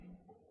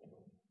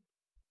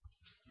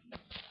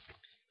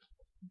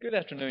Good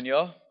afternoon,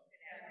 y'all.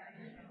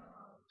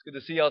 It's good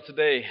to see y'all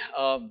today.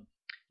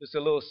 Just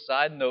a little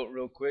side note,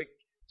 real quick.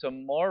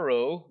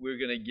 Tomorrow, we're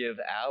going to give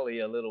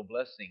Allie a little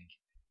blessing.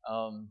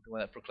 The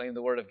one that proclaimed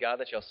the word of God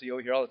that y'all see over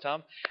here all the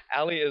time.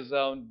 Allie is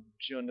going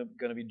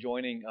to be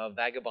joining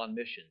Vagabond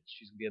Mission.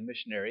 She's going to be a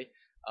missionary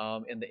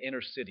in the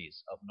inner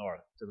cities up north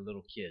to the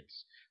little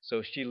kids.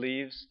 So she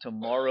leaves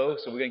tomorrow,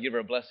 so we're going to give her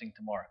a blessing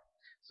tomorrow.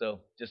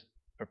 So just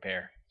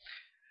prepare.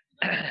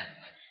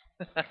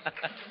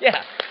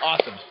 Yeah,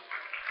 awesome.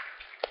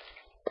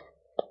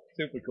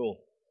 Super cool.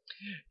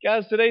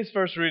 Guys, today's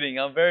first reading,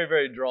 I'm very,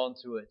 very drawn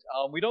to it.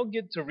 We don't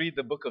get to read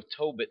the book of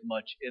Tobit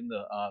much in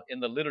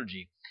the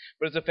liturgy,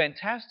 but it's a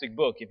fantastic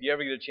book if you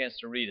ever get a chance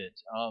to read it.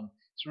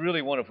 It's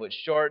really wonderful. It's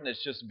short and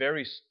it's just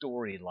very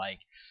story-like.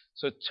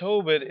 So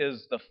Tobit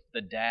is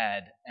the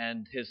dad,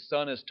 and his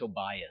son is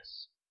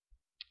Tobias.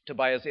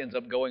 Tobias ends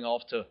up going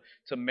off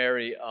to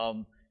marry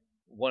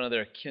one of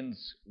their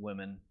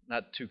kinswomen,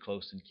 not too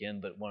close in kin,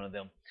 but one of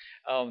them.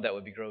 That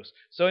would be gross.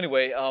 So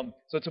anyway,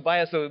 so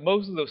Tobias. So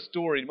most of the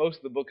story, most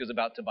of the book is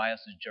about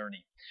Tobias's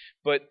journey.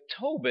 But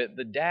Tobit,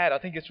 the dad, I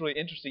think it's really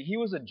interesting. He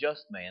was a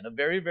just man, a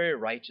very, very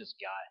righteous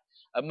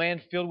guy, a man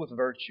filled with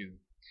virtue.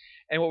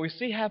 And what we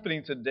see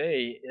happening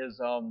today is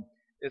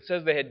it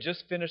says they had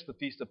just finished the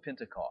Feast of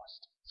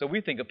Pentecost. So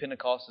we think of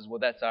Pentecost as, well,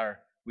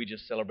 we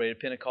just celebrated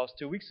Pentecost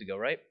 2 weeks ago,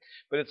 right?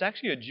 But it's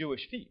actually a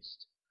Jewish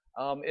feast.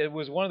 It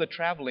was one of the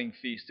traveling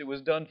feasts. It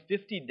was done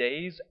 50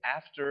 days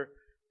after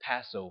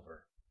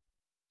Passover,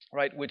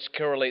 right? Which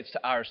correlates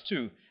to ours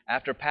too.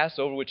 After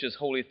Passover, which is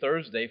Holy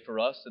Thursday for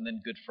us, and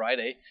then Good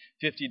Friday,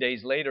 50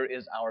 days later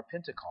is our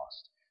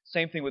Pentecost.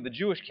 Same thing with the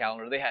Jewish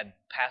calendar. They had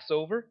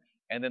Passover,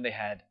 and then they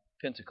had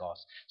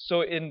Pentecost.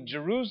 So in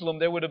Jerusalem,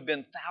 there would have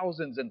been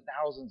thousands and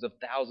thousands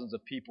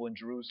of people in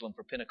Jerusalem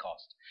for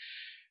Pentecost.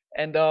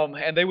 And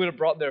they would have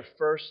brought their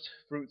first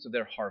fruits of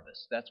their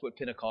harvest. That's what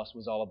Pentecost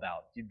was all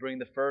about. You'd bring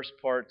the first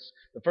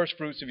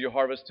fruits of your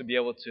harvest to be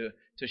able to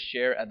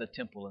share at the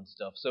temple and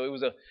stuff. So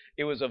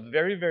it was a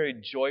very, very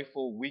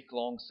joyful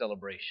week-long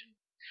celebration.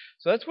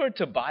 So that's where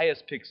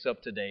Tobias picks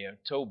up today, or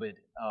Tobit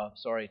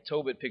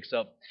picks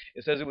up.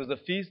 It says it was the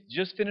feast,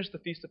 just finished the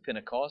Feast of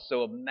Pentecost,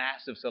 so a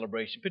massive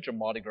celebration. Picture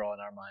Mardi Gras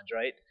in our minds,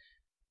 right?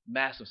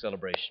 Massive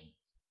celebration.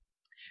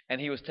 And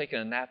he was taking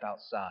a nap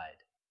outside.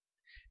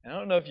 And I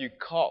don't know if you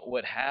caught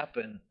what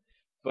happened,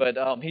 but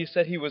he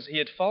said he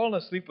had fallen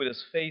asleep with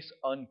his face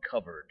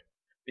uncovered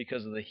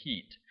because of the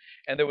heat.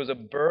 And there was a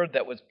bird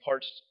that was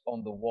perched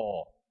on the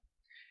wall,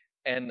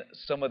 and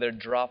some of their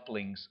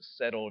droppings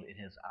settled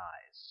in his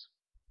eyes.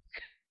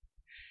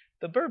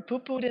 The bird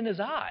poo-pooed in his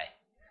eye.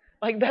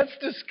 Like, that's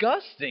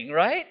disgusting,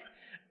 right?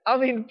 I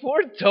mean,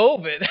 poor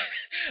Tobit.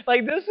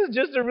 Like, this is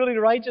just a really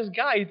righteous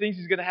guy. He thinks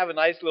he's going to have a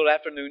nice little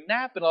afternoon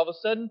nap, and all of a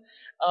sudden,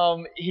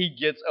 he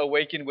gets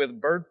awakened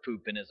with bird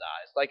poop in his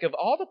eyes. Like, of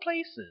all the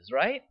places,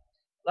 right?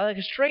 Like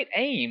a straight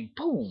aim,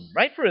 boom,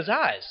 right for his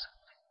eyes.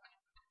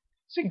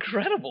 It's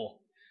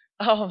incredible.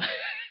 Um,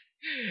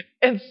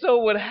 and so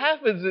what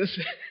happens is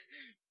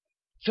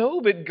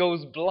Tobit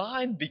goes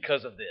blind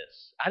because of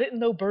this. I didn't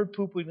know bird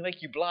poop would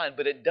make you blind,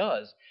 but it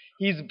does.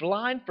 He's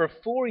blind for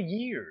 4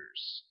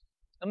 years.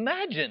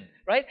 Imagine,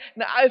 right?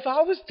 Now, if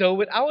I was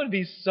Tobit, I would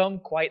be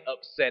quite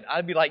upset.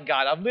 I'd be like,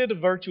 God, I've lived a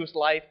virtuous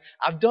life.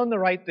 I've done the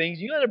right things.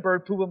 You let a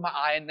bird poop in my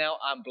eye, and now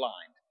I'm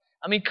blind.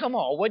 I mean, come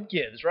on, what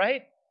gives,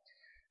 right?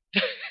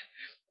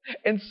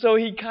 And so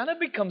he kind of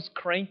becomes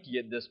cranky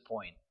at this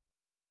point,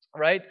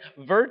 right?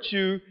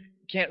 Virtue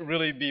can't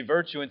really be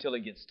virtue until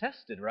it gets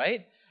tested,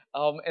 right?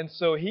 And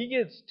so he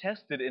gets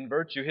tested in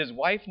virtue. His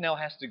wife now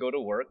has to go to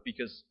work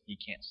because he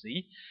can't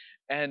see,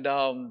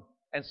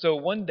 and so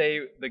one day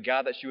the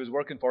guy that she was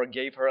working for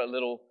gave her a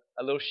little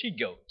she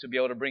goat to be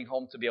able to bring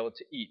home to be able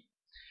to eat.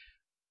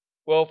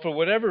 Well, for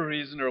whatever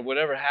reason or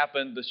whatever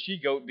happened, the she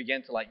goat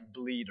began to like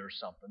bleed or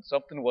something.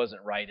 Something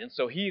wasn't right, and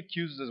so he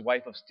accuses his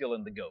wife of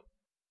stealing the goat,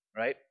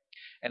 right?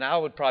 And I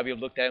would probably have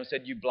looked at him and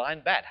said, "You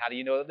blind bat! How do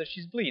you know that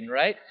she's bleeding,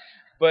 right?"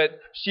 But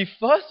she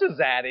fusses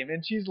at him,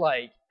 and she's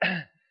like,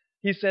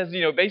 he says,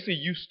 basically,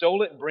 you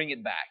stole it, bring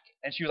it back.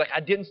 And she was like,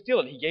 I didn't steal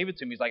it. He gave it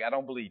to me. He's like, I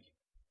don't believe you.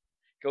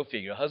 Go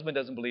figure. A husband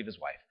doesn't believe his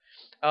wife.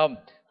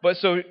 But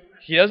so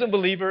he doesn't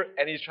believe her,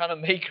 and he's trying to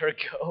make her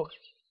go.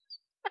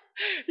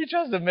 He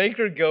tries to make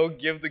her go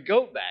give the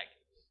goat back.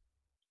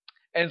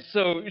 And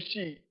so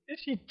she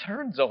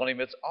turns on him.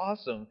 It's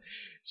awesome.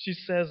 She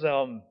says,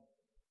 to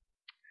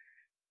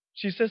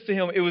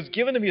him, "It was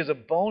given to me as a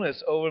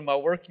bonus over my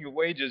working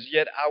wages,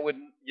 yet I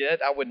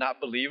would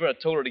not believe her. I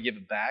told her to give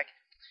it back.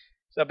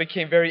 So I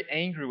became very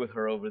angry with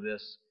her over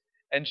this.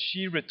 And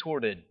she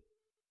retorted,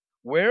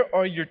 'Where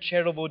are your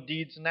charitable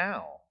deeds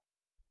now?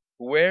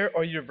 Where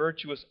are your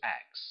virtuous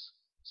acts?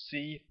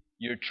 See,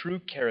 your true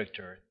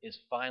character is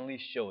finally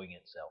showing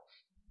itself.'"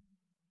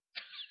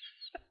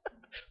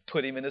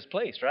 Put him in his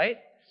place, right?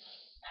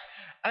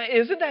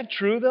 Isn't that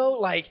true, though?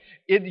 Like,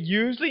 it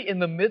usually in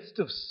the midst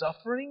of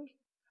suffering,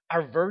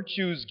 our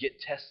virtues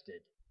get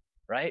tested,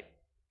 right?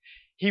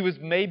 He was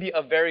maybe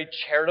a very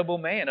charitable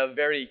man, a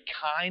very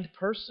kind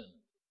person.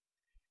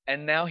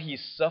 And now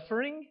he's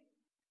suffering,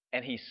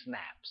 and he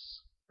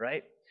snaps,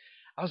 right?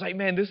 I was like,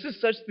 man, this is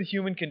such the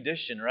human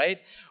condition, right?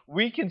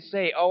 We can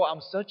say, oh,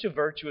 I'm such a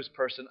virtuous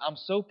person. I'm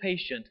so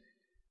patient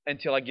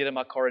until I get in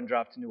my car and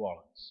drive to New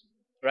Orleans,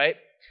 right?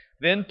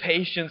 Then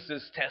patience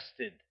is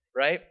tested,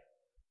 right?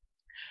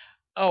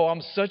 Oh,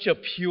 I'm such a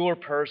pure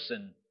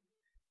person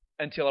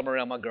until I'm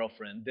around my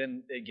girlfriend.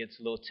 Then it gets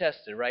a little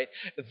tested, right?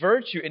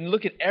 Virtue, and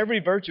look at every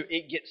virtue,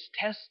 it gets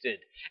tested,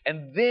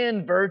 and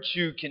then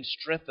virtue can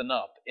strengthen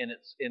up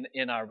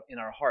in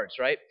our hearts,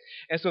 right?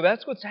 And so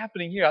that's what's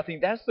happening here. I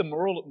think that's the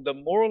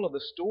moral of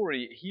the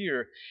story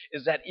here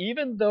is that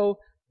even though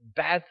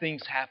bad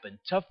things happen,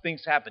 tough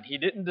things happen, he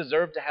didn't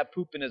deserve to have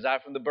poop in his eye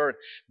from the bird.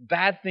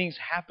 Bad things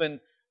happen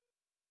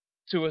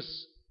to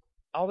us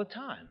all the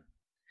time.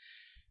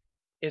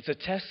 It's a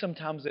test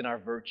sometimes in our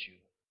virtue.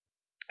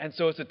 And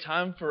so it's a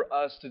time for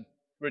us to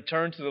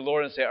return to the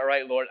Lord and say, all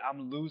right, Lord,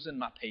 I'm losing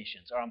my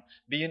patience, or I'm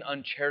being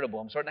uncharitable.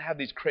 I'm starting to have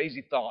these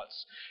crazy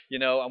thoughts. I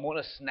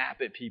want to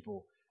snap at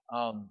people.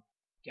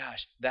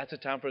 Gosh, that's a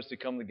time for us to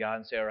come to God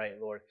and say, all right,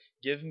 Lord,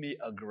 give me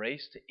a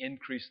grace to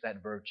increase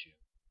that virtue,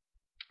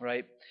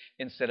 right?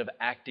 Instead of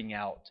acting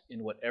out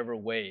in whatever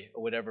way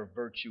or whatever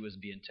virtue is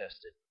being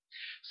tested.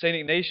 St.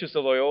 Ignatius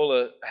of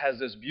Loyola has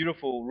this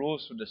beautiful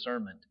rules for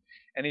discernment.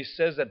 And he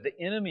says that the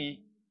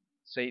enemy,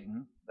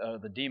 Satan,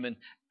 the demon,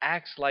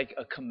 acts like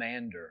a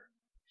commander.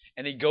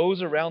 And he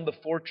goes around the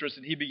fortress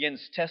and he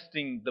begins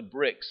testing the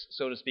bricks,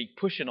 so to speak,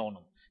 pushing on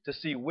them to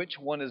see which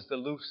one is the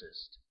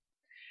loosest.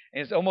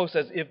 And it's almost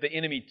as if the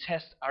enemy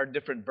tests our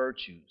different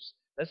virtues.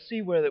 Let's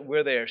see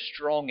where they are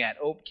strong at.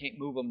 Oh, can't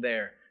move them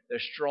there. They're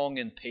strong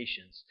in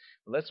patience.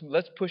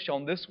 Let's push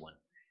on this one.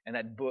 And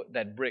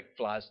that brick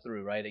flies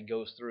through, right? It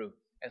goes through.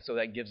 And so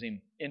that gives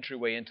him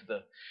entryway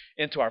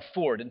into our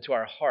fort, into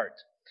our heart.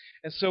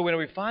 And so when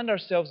we find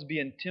ourselves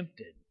being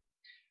tempted,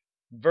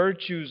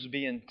 virtues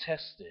being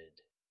tested,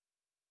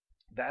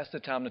 that's the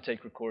time to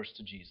take recourse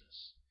to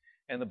Jesus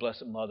and the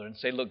Blessed Mother and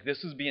say, look,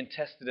 this is being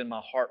tested in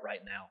my heart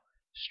right now.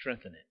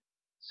 Strengthen it.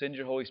 Send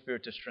your Holy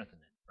Spirit to strengthen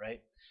it,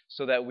 right?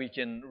 So that we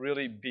can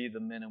really be the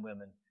men and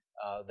women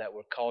that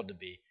we're called to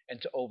be and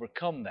to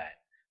overcome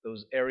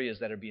those areas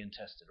that are being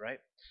tested, right?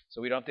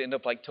 So we don't have to end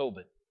up like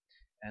Tobit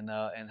and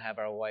have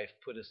our wife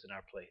put us in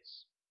our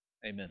place.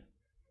 Amen.